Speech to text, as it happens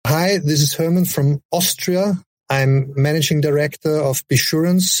Hi, this is Herman from Austria. I'm managing director of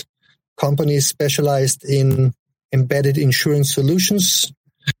Besurance, company specialized in embedded insurance solutions.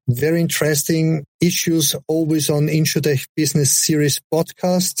 Very interesting issues always on InsurTech Business Series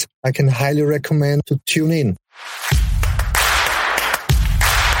podcast. I can highly recommend to tune in.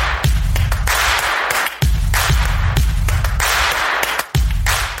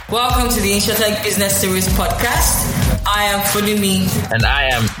 Welcome to the InsurTech Business Series podcast. I am Fudumi. And I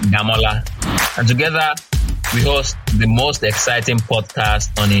am Gamola. And together, we host the most exciting podcast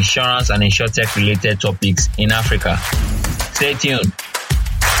on insurance and InsurTech related topics in Africa. Stay tuned.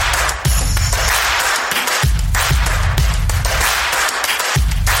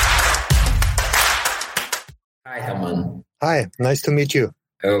 Hi, Herman. Hi, nice to meet you.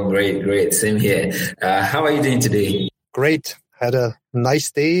 Oh, great. Same here. How are you doing today? Great. Had a nice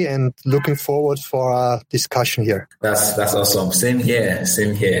day and looking forward for our discussion here. That's awesome. Same here.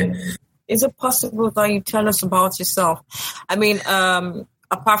 Is it possible that you tell us about yourself? I mean,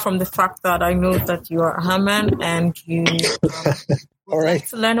 apart from the fact that I know that you are Herman and you All right. like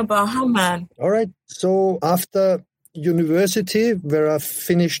to learn about Herman. All right. So after university, where I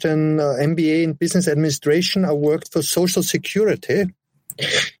finished an MBA in business administration, I worked for Social Security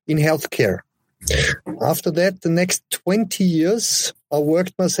in healthcare. After that, the next 20 years, I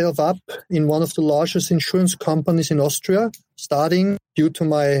worked myself up in one of the largest insurance companies in Austria, starting due to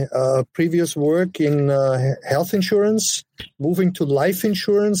my previous work in health insurance, moving to life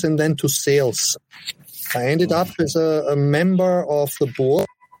insurance, and then to sales. I ended up as a member of the board,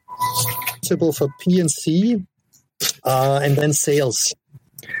 responsible for P&C, and then sales.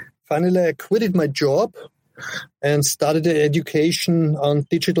 Finally, I quitted my job and started an education on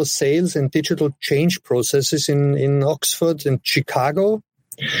digital sales and digital change processes in Oxford and Chicago.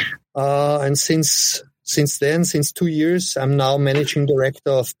 And since then, since 2 years, I'm now managing director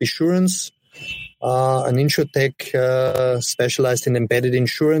of Besurance, an InsurTech specialized in embedded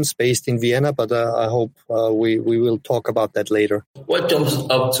insurance based in Vienna, but I hope we will talk about that later. What jumps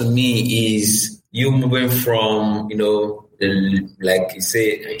up to me is you moving from, like you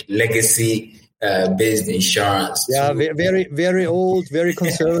say, legacy based insurance. Yeah, very, very old, very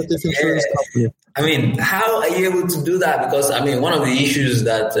conservative insurance company. I mean, how are you able to do that? Because, one of the issues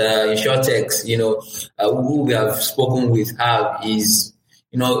that InsurTechs, who we have spoken with have is,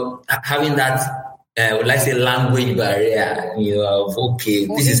 having that, let's say, language barrier, of, okay,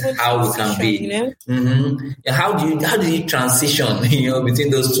 this is how we can be. Mm-hmm. How do you transition,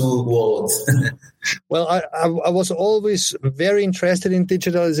 between those two worlds? Well, I was always very interested in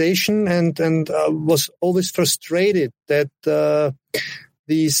digitalization and was always frustrated that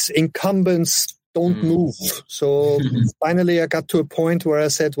these incumbents don't move. So finally I got to a point where I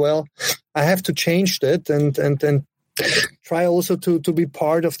said, well, I have to change that and try also to be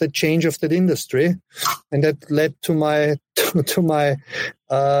part of the change of that industry. And that led to my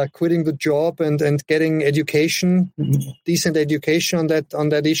quitting the job and getting education, decent education on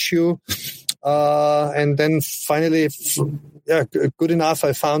that issue. And then finally, good enough,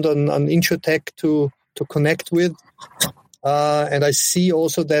 I found an InsurTech to connect with. And I see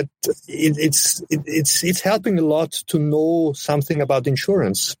also that it's helping a lot to know something about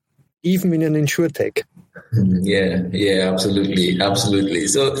insurance, even in an InsurTech. Yeah, absolutely.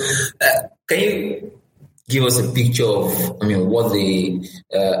 So, can you give us a picture of, what the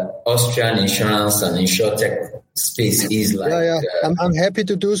Austrian insurance and InsurTech space is like? Yeah. I'm happy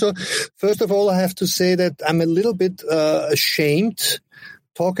to do so. First of all, I have to say that I'm a little bit ashamed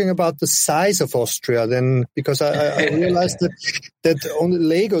talking about the size of Austria, then, because I realized that only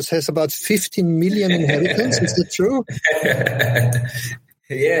Lagos has about 15 million inhabitants. Is that true?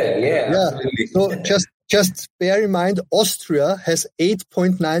 Yeah. Absolutely. So just bear in mind, Austria has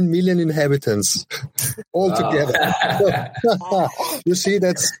 8.9 million inhabitants altogether. Wow. You see,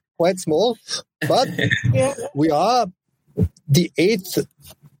 that's quite small, but we are the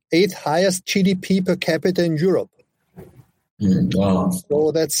eighth highest GDP per capita in Europe. Wow.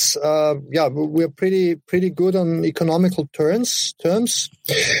 So that's we're pretty good on economical terms.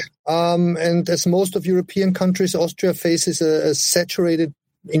 And as most of European countries, Austria faces a saturated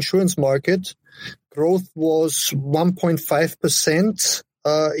insurance market. Growth was 1.5%,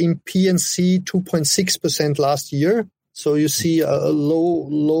 in P&C 2.6% last year. So you see a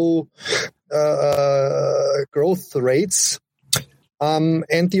low growth rates.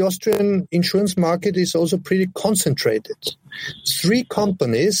 And the Austrian insurance market is also pretty concentrated. 3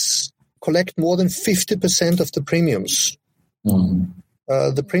 companies collect more than 50% of the premiums.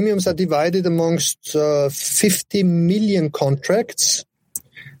 The premiums are divided amongst 50 million contracts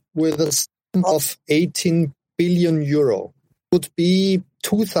with a sum of 18 billion euro. Would be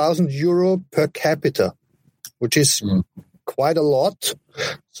 2,000 euro per capita, which is quite a lot.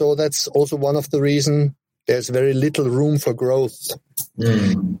 So that's also one of the reasons there's very little room for growth.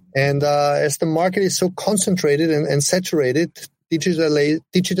 And as the market is so concentrated and saturated,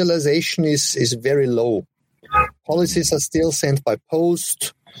 digitalization is very low. Policies are still sent by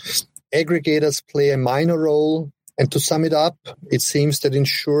post. Aggregators play a minor role. And to sum it up, it seems that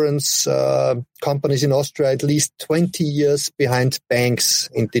insurance companies in Austria are at least 20 years behind banks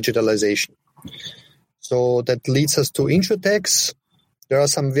in digitalization. So that leads us to InsurTechs. There are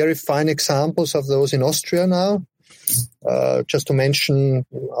some very fine examples of those in Austria now. Just to mention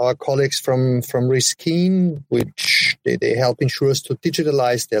our colleagues from Riskin, which they help insurers to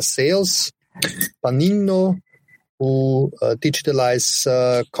digitalize their sales. Banigno, who digitalize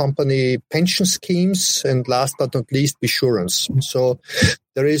company pension schemes, and last but not least, Bisurance. So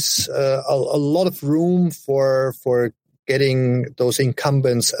there is a lot of room for getting those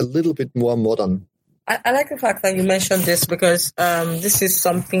incumbents a little bit more modern. I like the fact that you mentioned this because this is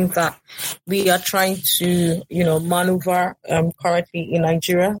something that we are trying to, maneuver currently in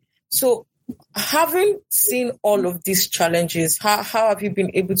Nigeria. So having seen all of these challenges, how have you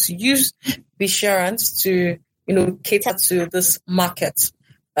been able to use Bisurance to, cater to this market?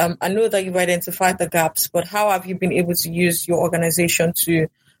 I know that you've identified the gaps, but how have you been able to use your organization to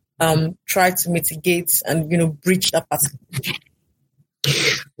try to mitigate and, bridge that path?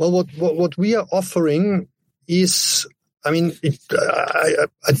 Well, what we are offering is, I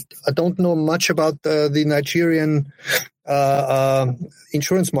don't know much about the Nigerian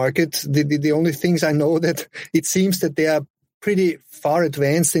insurance market. The only things I know that it seems that they are pretty far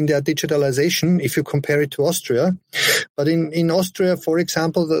advanced in their digitalization if you compare it to Austria. But in Austria, for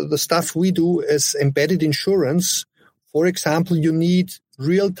example, the stuff we do as embedded insurance, for example, you need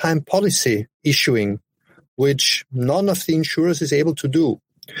real-time policy issuing, which none of the insurers is able to do.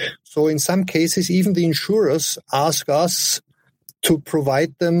 So in some cases, even the insurers ask us to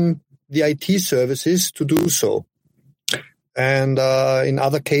provide them the IT services to do so. And in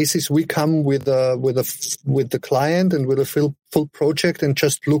other cases, we come with the client and with a full project and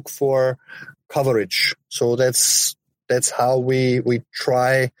just look for coverage. So that's how we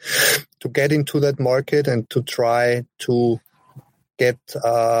try to get into that market and to try to get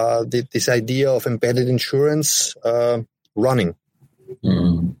this idea of embedded insurance running.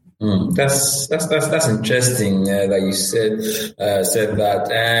 That's interesting that you said that.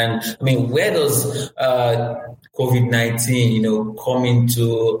 And I mean, where does COVID-19 come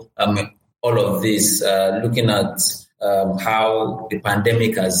into all of this? Looking at how the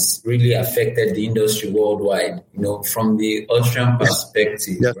pandemic has really affected the industry worldwide. From the Austrian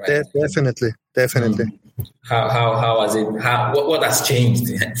perspective. Yeah, right? Definitely. How has it? What has changed?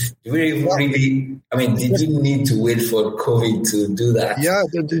 Do we really? I mean, did you need to wait for COVID to do that? Yeah,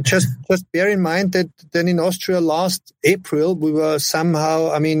 just bear in mind that then in Austria last April we were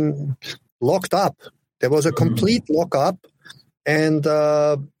somehow, locked up. There was a complete lockup, and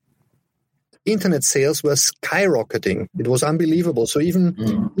internet sales were skyrocketing. It was unbelievable. So even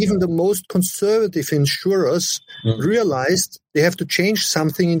the most conservative insurers realized they have to change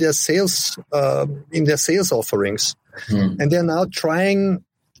something in their sales offerings, and they're now trying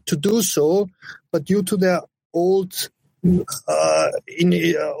to do so. But due to their old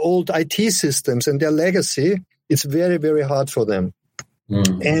IT systems and their legacy, it's very, very hard for them.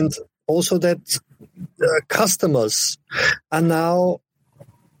 And also that customers are now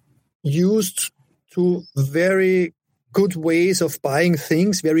used to very good ways of buying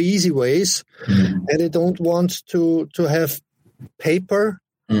things, very easy ways, and they don't want to have paper.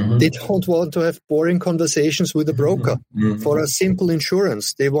 They don't want to have boring conversations with a broker for a simple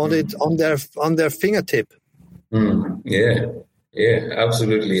insurance. They want it on their fingertip. Yeah,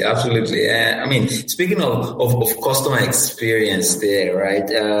 absolutely. Speaking of customer experience there, right?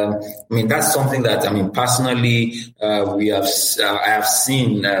 That's something that, personally, I have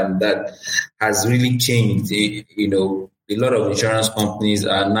seen that has really changed. A lot of insurance companies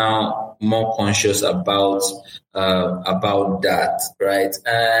are now more conscious about that, right?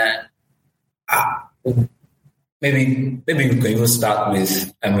 Maybe we can even start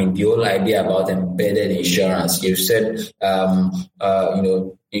with, the whole idea about embedded insurance. You've said,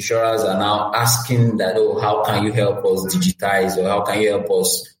 insurers are now asking that, how can you help us digitize, or how can you help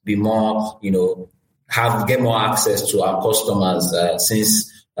us be more, get more access to our customers,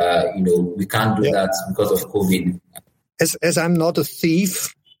 since, we can't do that because of COVID. As I'm not a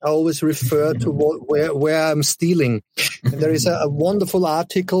thief, I always refer to where I'm stealing. And there is a wonderful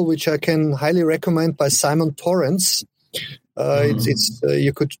article which I can highly recommend by Simon Torrance.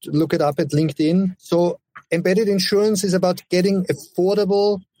 You could look it up at LinkedIn. So embedded insurance is about getting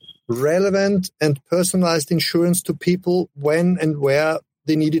affordable, relevant, and personalized insurance to people when and where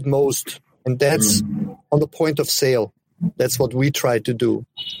they need it most. And that's on the point of sale. That's what we try to do.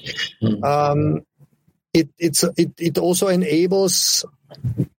 It also enables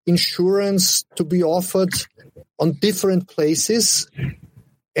insurance to be offered on different places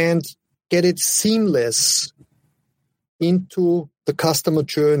and get it seamless into the customer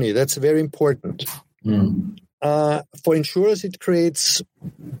journey. That's very important. For insurers, it creates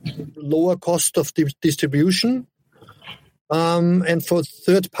lower cost of distribution. And for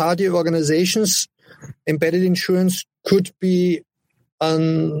third-party organizations, embedded insurance could be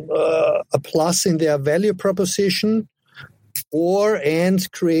a plus in their value proposition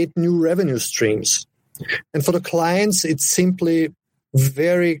and create new revenue streams. And for the clients, it's simply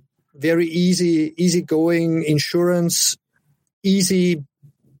very, very easygoing insurance, easy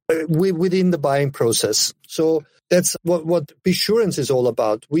within the buying process. So that's what Besurance is all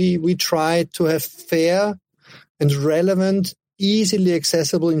about. We try to have fair and relevant, easily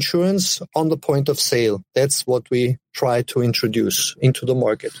accessible insurance on the point of sale. That's what we try to introduce into the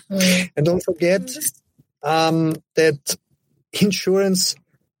market. And don't forget that insurance,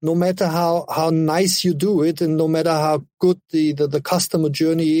 no matter how nice you do it and no matter how good the customer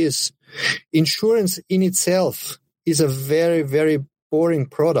journey is, insurance in itself is a very, very boring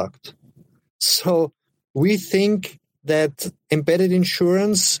product. So we think that embedded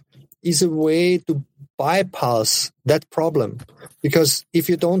insurance is a way to bypass that problem. Because if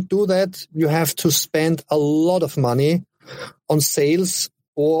you don't do that, you have to spend a lot of money on sales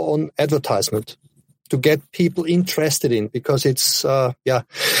or on advertisement to get people interested in, because it's,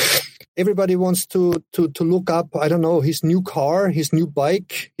 everybody wants to look up, I don't know, his new car, his new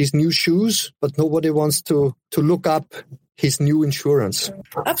bike, his new shoes, but nobody wants to look up his new insurance.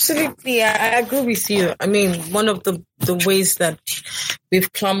 Absolutely. I agree with you. I mean, one of the ways that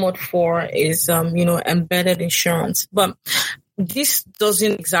we've clamored for is, embedded insurance, but this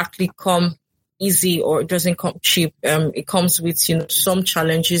doesn't exactly come easy, or it doesn't come cheap. It comes with, some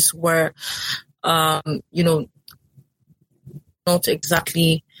challenges where, not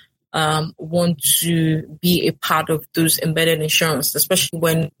exactly want to be a part of those embedded insurance, especially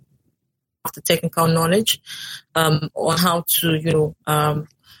when the technical knowledge on how to,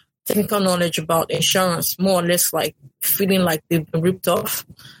 technical knowledge about insurance, more or less like feeling like they've been ripped off,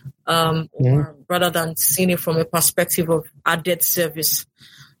 or rather than seeing it from a perspective of added service.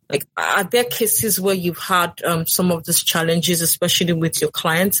 Like, are there cases where you've had some of these challenges, especially with your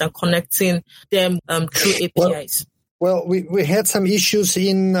clients and connecting them through APIs? Well, we had some issues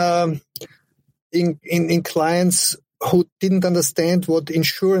in clients who didn't understand what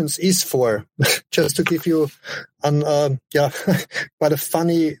insurance is for. Just to give you quite a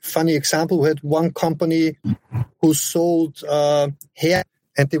funny example. We had one company who sold hair,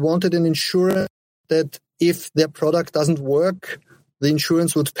 and they wanted an insurance that if their product doesn't work, the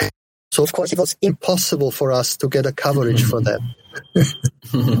insurance would pay. So of course it was impossible for us to get a coverage for that.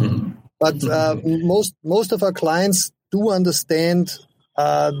 But most of our clients do understand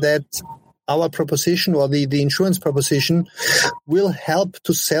that our proposition, or the insurance proposition, will help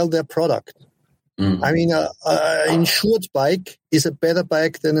to sell their product. I mean, an insured bike is a better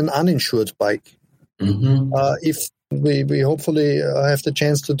bike than an uninsured bike. If we hopefully have the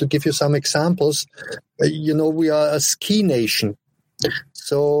chance to give you some examples, we are a ski nation.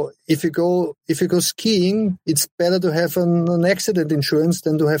 So if you go skiing, it's better to have an accident insurance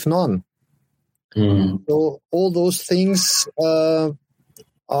than to have none. So all those things are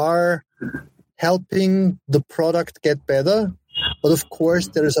helping the product get better, but of course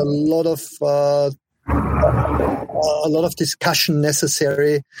there is a lot of discussion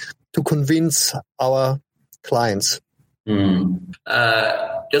necessary to convince our clients.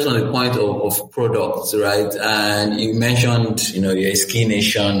 Just on the point of products, right? And you mentioned, you're a ski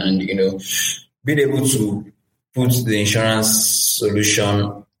nation, and being able to put the insurance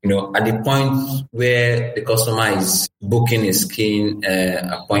solution, at the point where the customer is booking a skiing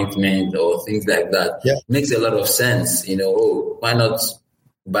appointment or things like that, makes a lot of sense. Why not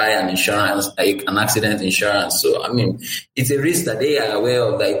buy an insurance, like an accident insurance? So, I mean, it's a risk that they are aware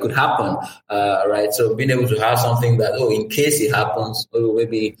of that it could happen, right? So being able to have something that, in case it happens,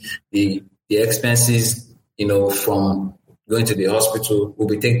 maybe the expenses, from going to the hospital will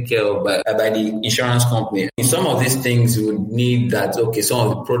be taken care of by the insurance company. In some of these things, you would need that, some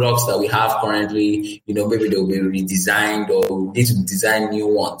of the products that we have currently, maybe they'll be redesigned, or we need to design new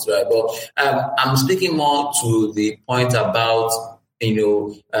ones, right? But I'm speaking more to the point about, when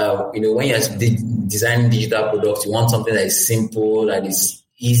you're designing digital products, you want something that is simple, that is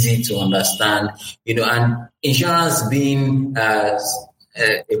easy to understand, and insurance being a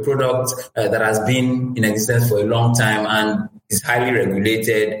product that has been in existence for a long time and is highly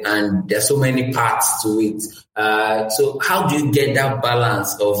regulated, and there's so many parts to it. So how do you get that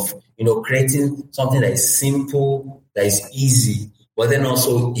balance of, creating something that is simple, that is easy, but then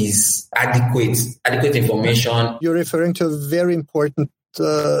also is adequate information? You're referring to a very important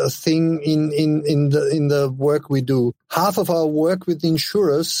thing in the work we do. Half of our work with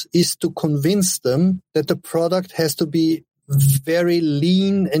insurers is to convince them that the product has to be very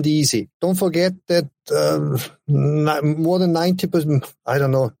lean and easy. Don't forget that more than 90%, I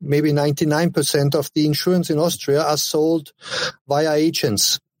don't know, maybe 99% of the insurance in Austria are sold via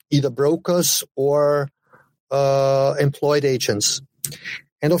agents, either brokers or employed agents.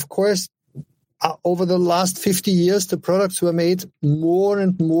 And of course, over the last 50 years, the products were made more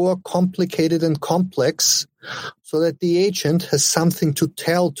and more complicated and complex so that the agent has something to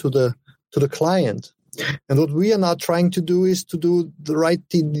tell to the client. And what we are now trying to do is to do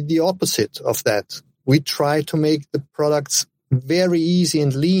the opposite of that. We try to make the products very easy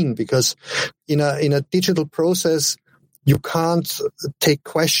and lean, because in a digital process, you can't take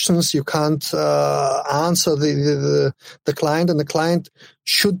questions, you can't answer the client, and the client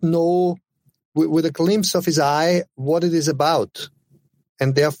should know with a glimpse of his eye what it is about.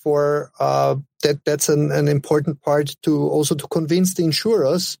 And therefore, that's an important part to convince the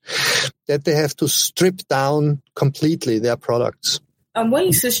insurers that they have to strip down completely their products. And when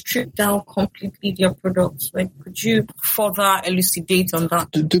you say strip down completely their products, could you further elucidate on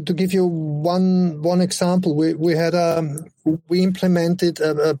that? To give you one example, we implemented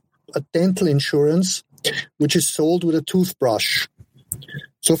a dental insurance which is sold with a toothbrush.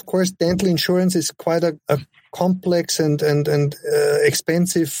 So of course, dental insurance is quite a complex and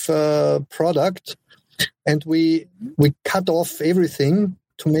expensive product, and we cut off everything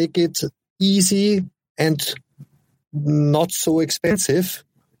to make it easy and not so expensive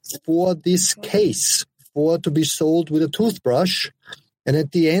for this case, for to be sold with a toothbrush. And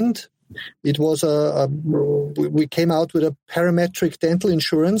at the end, it was we came out with a parametric dental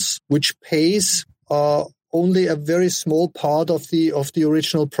insurance which pays only a very small part of the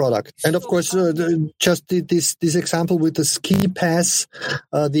original product. And of course, just this example with the ski pass,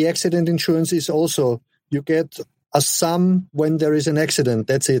 the accident insurance is also, you get a sum when there is an accident.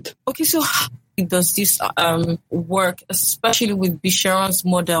 That's it. Okay, so how does this work, especially with Bisharon's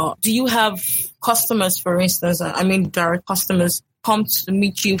model? Do you have customers, for instance, direct customers, come to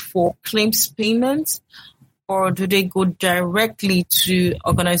meet you for claims payments? Or do they go directly to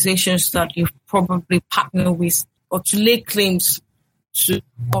organizations that you probably partner with, or to lay claims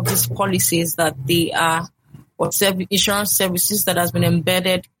of these policies that they are, or insurance services that has been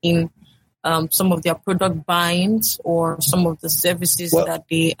embedded in some of their product binds or some of the services that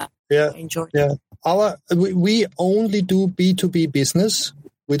they enjoy? Yeah, we only do B2B business.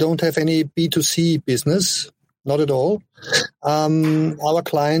 We don't have any B2C business, not at all. Our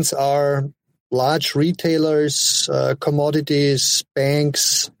clients are large retailers, commodities,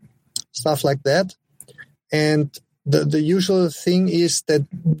 banks, stuff like that. And the usual thing is that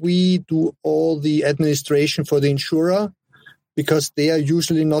we do all the administration for the insurer, because they are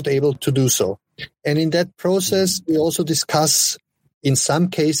usually not able to do so. And in that process, we also discuss, in some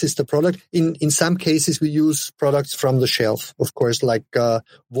cases, the product. In some cases, we use products from the shelf, of course, like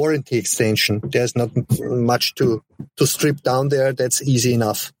warranty extension. There's not much to strip down there. That's easy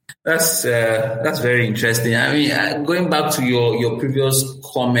enough. That's very interesting. Going back to your previous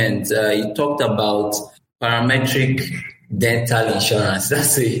comment, you talked about parametric dental insurance.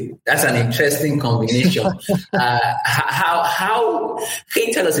 That's an interesting combination. How can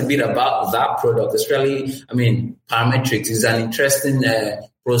you tell us a bit about that product? Especially, parametrics is an interesting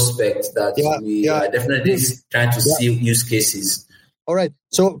prospect that we are definitely trying to see use cases. All right.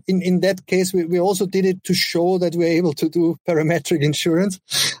 So in that case, we also did it to show that we're able to do parametric insurance,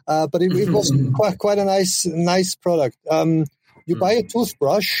 but it was quite a nice product. You buy a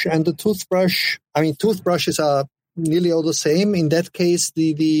toothbrush, and the toothbrushes are nearly all the same. In that case,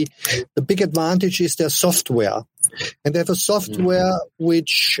 the big advantage is their software, and they have a software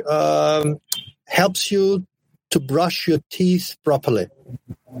which helps you to brush your teeth properly.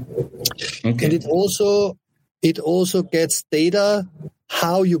 Okay. And it also gets data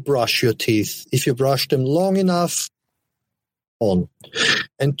how you brush your teeth, if you brush them long enough on.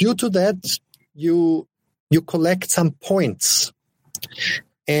 And due to that, you collect some points.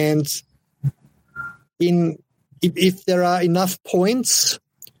 And if there are enough points,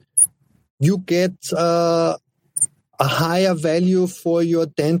 you get a higher value for your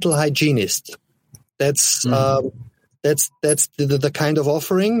dental hygienist. That's That's the kind of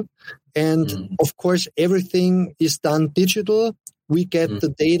offering. And of course, everything is done digital. We get the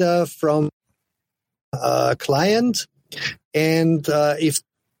data from a client, and if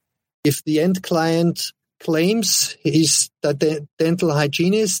the end client claims he's the dental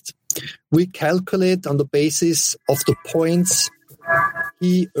hygienist, we calculate on the basis of the points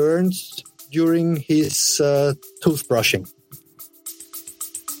he earned during his toothbrushing.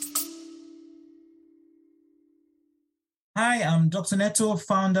 Hi, I'm Dr. Neto,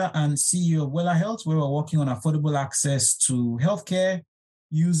 founder and CEO of Wella Health, where we're working on affordable access to healthcare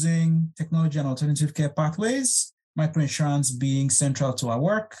using technology and alternative care pathways, microinsurance being central to our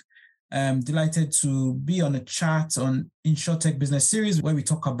work. I'm delighted to be on a chat on InsurTech Business Series, where we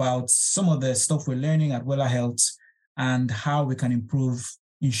talk about some of the stuff we're learning at Wella Health and how we can improve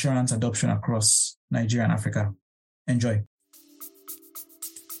insurance adoption across Nigeria and Africa. Enjoy.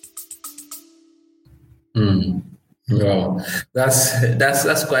 Wow,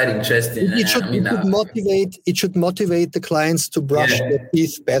 that's quite interesting. It should motivate the clients to brush their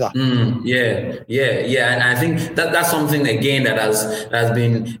teeth better. And I think that's something again that has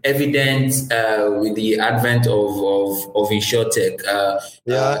been evident with the advent of InsurTech.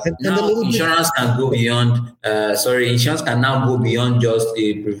 Now insurance can go beyond. Insurance can now go beyond just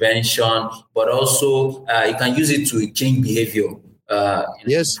a prevention, but also you can use it to change behavior.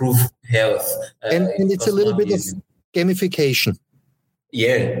 Improve health, and it's a little bit of gamification.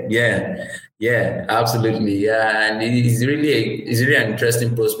 Yeah, absolutely. Yeah, and it's really an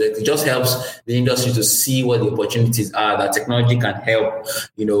interesting prospect. It just helps the industry to see what the opportunities are that technology can help,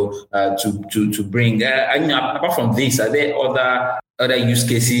 to bring. Apart from this, are there other use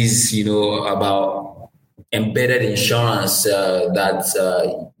cases, about embedded insurance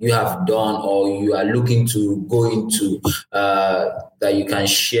that you have done or you are looking to go into that you can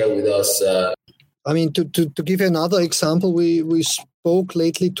share with us? I mean, to give you another example, we spoke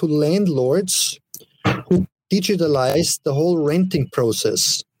lately to landlords who digitalized the whole renting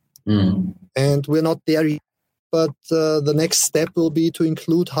process. And we're not there yet, but the next step will be to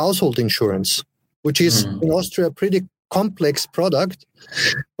include household insurance, which is in Austria a pretty complex product,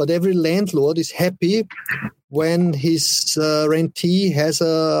 but every landlord is happy when his rentee has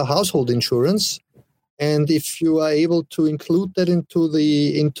a household insurance. And if you are able to include that into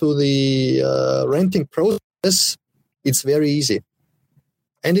the renting process, it's very easy.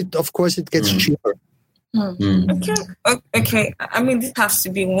 And it gets cheaper. Okay. I mean, this has to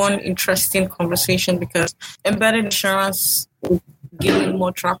be one interesting conversation because embedded insurance is gaining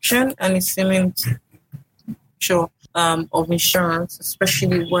more traction, and it's seeming of insurance,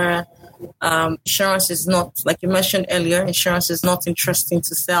 especially where insurance is not, like you mentioned earlier, insurance is not interesting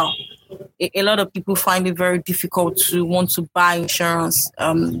to sell. A lot of people find it very difficult to want to buy insurance,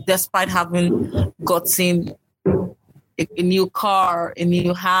 despite having gotten a new car, a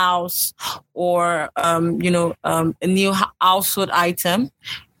new house, or a new household item.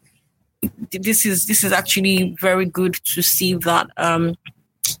 This is actually very good to see that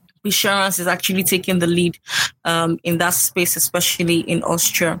insurance is actually taking the lead in that space, especially in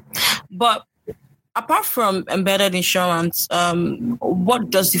Austria. But apart from embedded insurance, what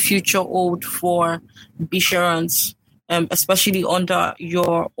does the future hold for insurance, especially under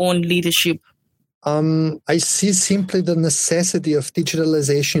your own leadership? I see simply the necessity of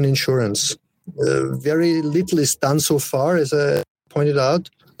digitalization in insurance. Very little is done so far, as I pointed out.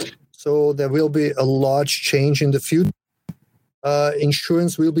 So there will be a large change in the future.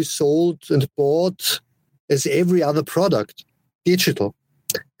 Insurance will be sold and bought as every other product, digital.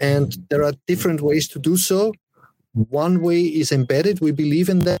 And there are different ways to do so. One way is embedded. We believe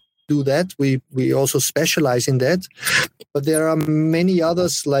in that. Do that. We also specialize in that. But there are many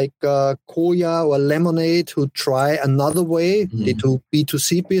others like Koya or Lemonade who try another way. They do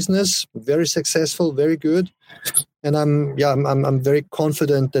B2C business, very successful, very good. And I'm very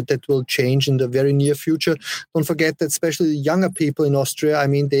confident that will change in the very near future. Don't forget that especially the younger people in Austria, I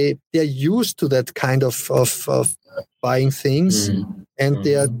mean, they're used to that kind of buying things, and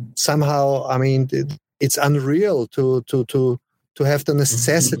they are somehow, I mean, it's unreal to have the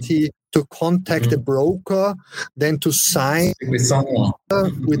necessity to contact a broker, then to sign with someone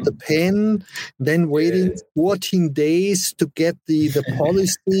with the pen, then waiting 14 days to get the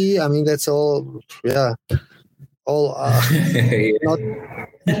policy. I mean, that's all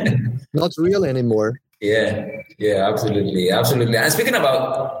not real anymore. Yeah, absolutely. And speaking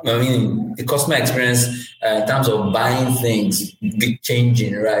about, the customer experience in terms of buying things,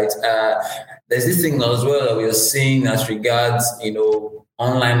 changing, right? There's this thing as well that we are seeing as regards,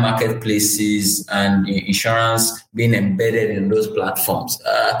 online marketplaces and insurance being embedded in those platforms.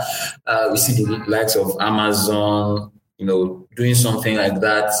 We see the likes of Amazon, doing something like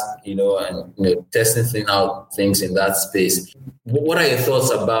that, and testing out things in that space. What are your thoughts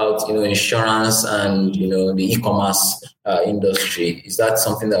about, insurance and, the e-commerce industry? Is that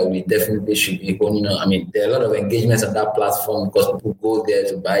something that we definitely should be going on? I mean, there are a lot of engagements on that platform because people go there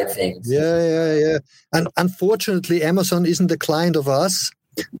to buy things. Yeah. And unfortunately, Amazon isn't a client of us,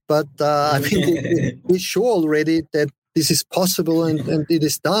 but we show already that this is possible and it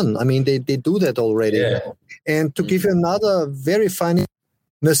is done. I mean, they do that already. Yeah. And to give you another very funny,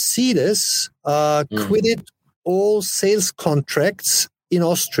 Mercedes quitted all sales contracts in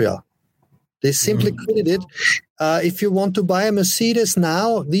Austria. They simply quitted it. If you want to buy a Mercedes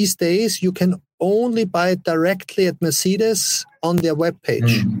now, these days, you can only buy it directly at Mercedes on their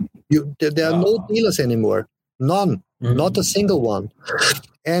webpage. There are no dealers anymore. None. Not a single one.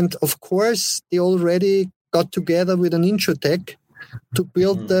 And of course, they already got together with an insurtech to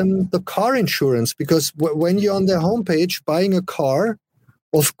build them the car insurance, because when you're on their homepage buying a car,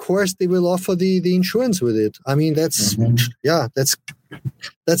 of course they will offer the insurance with it. I mean, that's the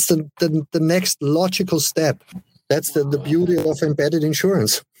next logical step. That's the beauty of embedded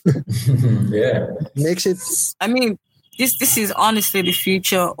insurance. Makes it. I mean, this is honestly the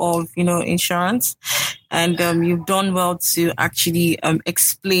future of insurance, and you've done well to actually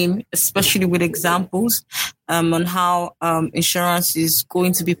explain, especially with examples, on how insurance is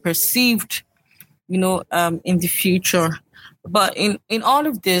going to be perceived, in the future. But in all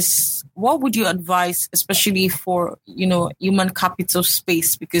of this, what would you advise, especially for human capital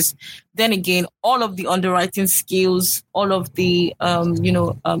space? Because then again, all of the underwriting skills, all of the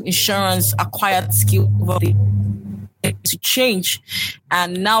insurance acquired skills to change,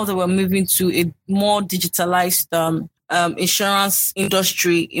 and now that we're moving to a more digitalized insurance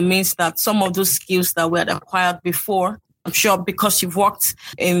industry, it means that some of those skills that we had acquired before, I'm sure because you've worked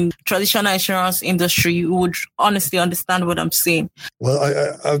in traditional insurance industry, you would honestly understand what I'm saying. Well,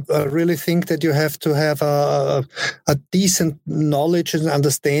 I really think that you have to have a decent knowledge and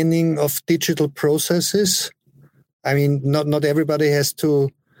understanding of digital processes. I mean, not everybody has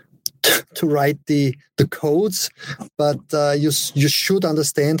to write the codes, but you should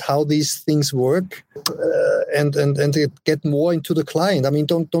understand how these things work and get more into the client. I mean,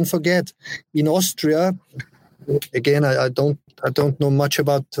 don't forget, in Austria, again, I don't know much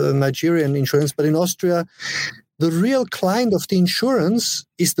about Nigerian insurance, but in Austria, the real client of the insurance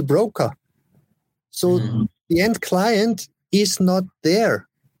is the broker. So the end client is not there.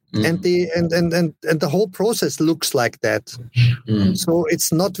 And the whole process looks like that. So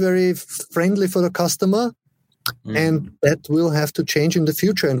it's not very friendly for the customer, and that will have to change in the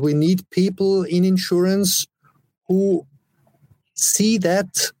future. And we need people in insurance who see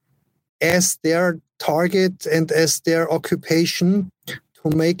that as their target and as their occupation, to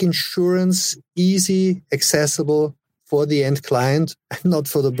make insurance easy, accessible for the end client, and not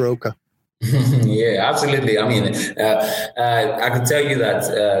for the broker. Yeah, absolutely. I mean, I can tell you that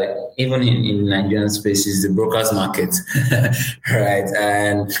even in Nigerian spaces, the brokers market, right?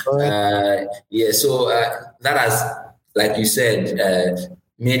 And so that has, like you said,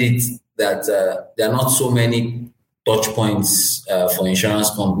 made it that there are not so many touch points for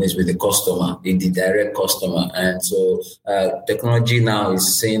insurance companies with the customer, the direct customer. And so technology now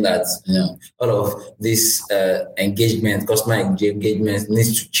is saying that all of this customer engagement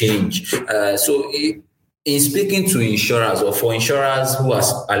needs to change. So in speaking to insurers, or for insurers who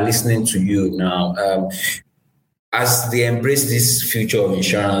are listening to you now, as they embrace this future of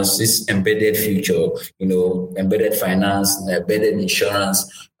insurance, this embedded future, embedded finance, embedded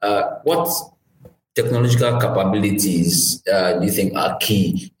insurance, what technological capabilities do you think are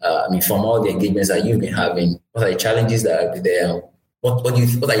key? I mean, from all the engagements that you've been having, what are the challenges that are there? What are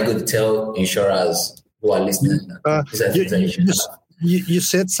you going to tell insurers who are listening? You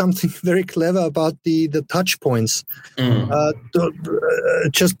said something very clever about the touch points.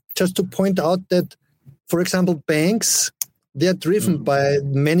 Just to point out that, for example, banks, they're driven by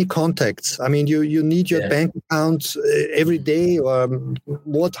many contacts. I mean, you need your bank account every day or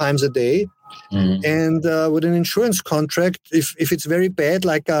more times a day. And with an insurance contract, if it's very bad,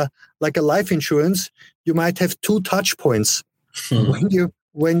 like a life insurance, you might have 2 touch points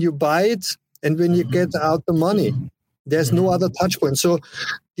when you buy it and when you get out the money. There's no other touch point. So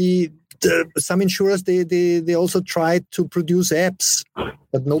some insurers they also try to produce apps,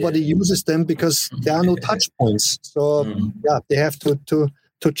 but nobody uses them because there are no touch points. So they have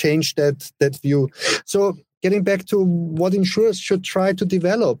to change that view. So getting back to what insurers should try to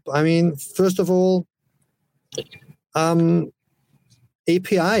develop. I mean, first of all,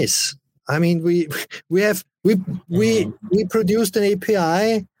 APIs. I mean, we produced an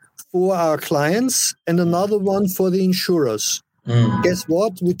API for our clients and another one for the insurers. Guess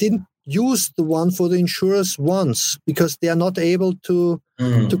what? We didn't use the one for the insurers once because they are not able to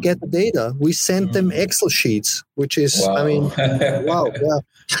get the data. We sent them Excel sheets, which is, Wow. I mean, wow. Yeah.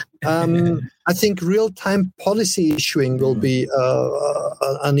 I think real-time policy issuing will be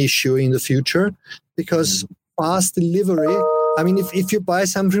an issue in the future because fast delivery. I mean, if you buy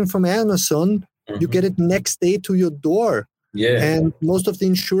something from Amazon, you get it next day to your door. Yeah. And most of the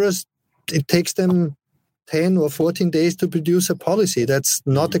insurers, it takes them 10 or 14 days to produce a policy. That's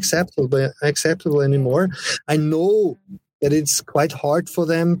not acceptable anymore. I know that it's quite hard for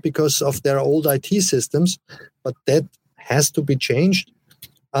them because of their old IT systems, but that has to be changed.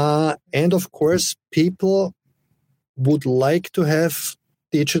 And of course, people would like to have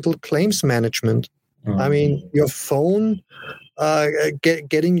digital claims management. I mean, your phone,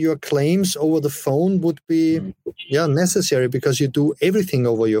 getting your claims over the phone would be necessary because you do everything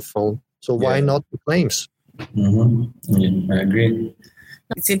over your phone. So why not the claims? I agree.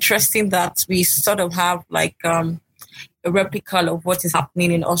 It's interesting that we sort of have like a replica of what is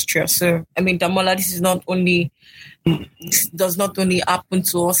happening in Austria. So, I mean, Damola, this does not only happen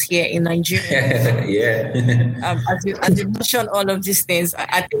to us here in Nigeria. As you mentioned all of these things,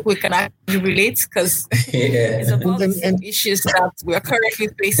 I think we can actually relate because it's about the same issues that we are currently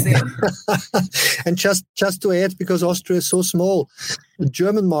facing. And just to add, because Austria is so small, the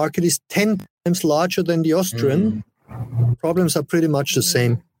German market is 10 times larger than the Austrian. Problems are pretty much the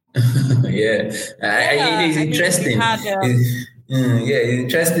same. It's interesting.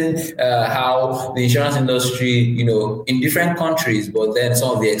 It's interesting how the insurance industry, in different countries, but then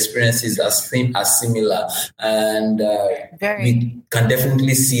some of the experiences are similar, and we can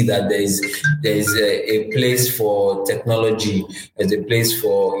definitely see that there's a place for technology, there's a place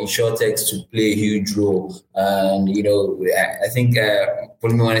for insurtechs to play a huge role. And I think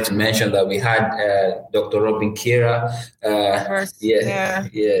Polumi wanted to mention that we had Dr. Robin Kehrer,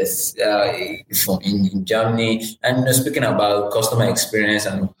 in Germany, and speaking about customer experience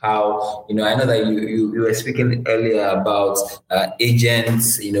and how I know that you were speaking earlier about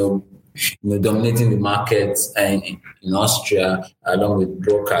agents, dominating the market in Austria along with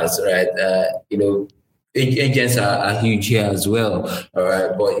brokers, right? Agents are huge here as well, all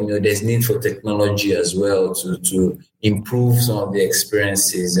right. But there's need for technology as well to improve some of the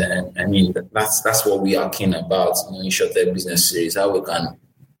experiences, and I mean that's what we are keen about in InsurTech Business Series, how we can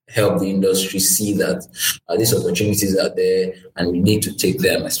help the industry see that these opportunities are there and we need to take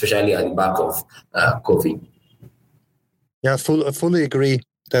them, especially at the back of COVID. Yeah, I fully agree.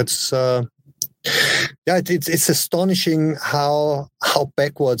 That's it's astonishing how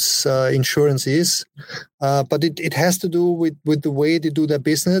backwards insurance is, but it has to do with the way they do their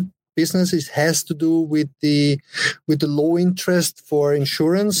business. It has to do with the low interest for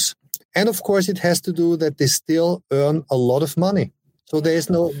insurance, and of course it has to do that they still earn a lot of money. So there's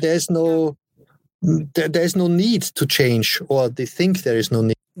no need to change, or they think there is no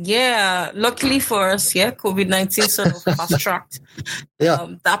need. Yeah, luckily for us, COVID-19 sort of fast-tracked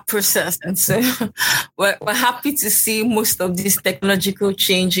that process. And so we're happy to see most of these technological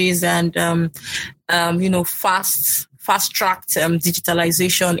changes and, fast-tracked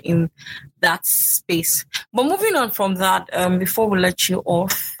digitalization in that space. But moving on from that, before we let you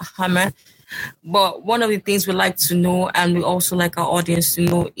off, Ahmed, but one of the things we like to know, and we also like our audience to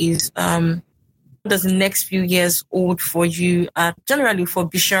know, is what does the next few years hold for you, generally for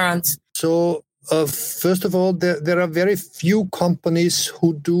Bsurance? So, first of all, there are very few companies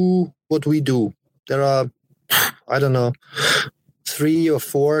who do what we do. There are, 3 or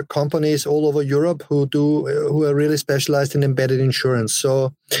 4 companies all over Europe who are really specialized in embedded insurance.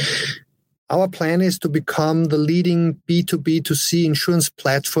 So, our plan is to become the leading B2B2C insurance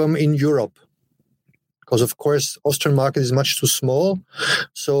platform in Europe. Because, of course, Austrian market is much too small.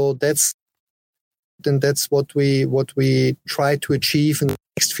 So that's what we try to achieve in the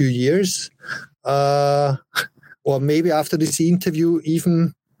next few years. Or maybe after this interview,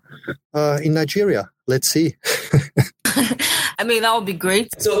 even in Nigeria. Let's see. I mean, that would be great.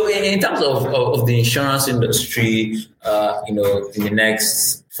 So in terms of the insurance industry, in the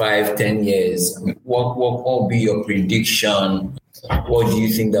next 5-10 years, what will be your prediction? What do you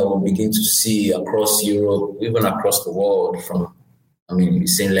think that we'll begin to see across Europe, even across the world? We've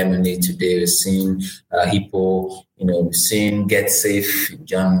seen Lemonade today, we've seen Hippo, we've seen Get Safe in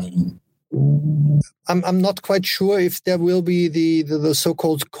Germany. I'm not quite sure if there will be the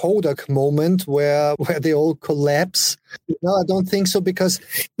so-called Kodak moment where they all collapse. No, I don't think so, because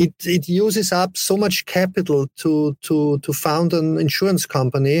it uses up so much capital to found an insurance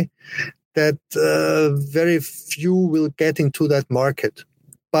company that very few will get into that market.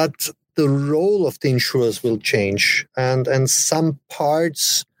 But the role of the insurers will change, and some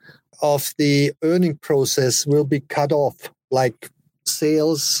parts of the earning process will be cut off, like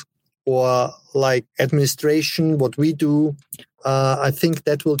sales or like administration, what we do. I think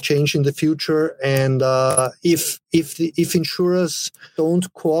that will change in the future. And if insurers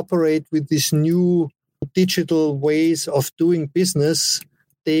don't cooperate with these new digital ways of doing business,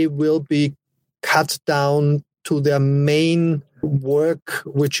 they will be cut down to their main work,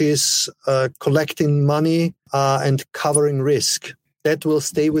 which is collecting money and covering risk. That will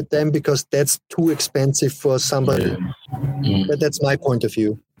stay with them because that's too expensive for somebody. But that's my point of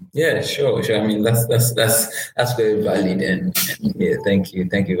view. Yeah, sure. I mean, that's very valid, and yeah, thank you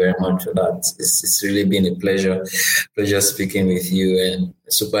very much for that. It's really been a pleasure speaking with you, and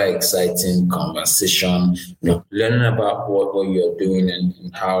super exciting conversation. Learning about what you're doing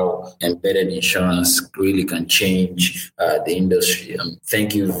and how embedded insurance really can change the industry.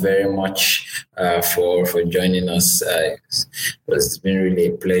 Thank you very much for joining us. It's been really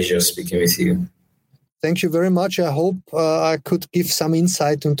a pleasure speaking with you. Thank you very much. I hope I could give some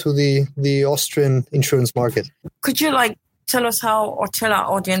insight into the Austrian insurance market. Could you tell us how, or tell our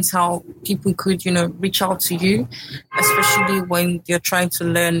audience how people could, reach out to you, especially when you're trying to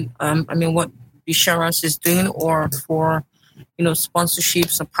learn, what insurance is doing, or for,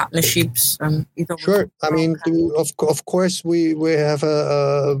 sponsorships or partnerships? Either sure. Of course, we have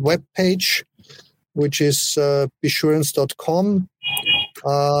a web page, which is besurance.com.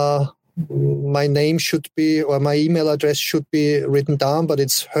 My name should be, or my email address should be written down, but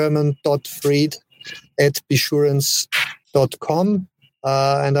it's herman.fried@besurance.com.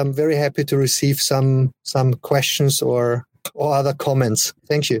 And I'm very happy to receive some questions or other comments.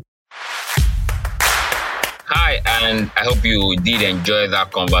 Thank you. Hi, and I hope you did enjoy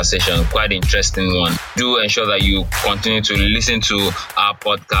that conversation. Quite interesting one. Do ensure that you continue to listen to our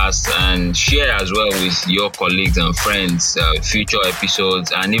podcast and share as well with your colleagues and friends future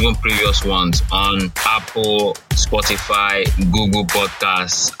episodes and even previous ones on Apple, Spotify, Google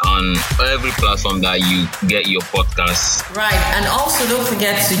Podcasts, on every platform that you get your podcasts. Right, and also don't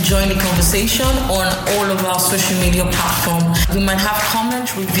forget to join the conversation on all of our social media platforms. We might have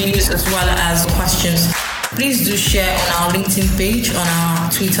comments, reviews, as well as questions. Please do share on our LinkedIn page, on our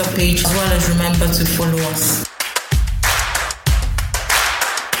Twitter page, as well as remember to follow us.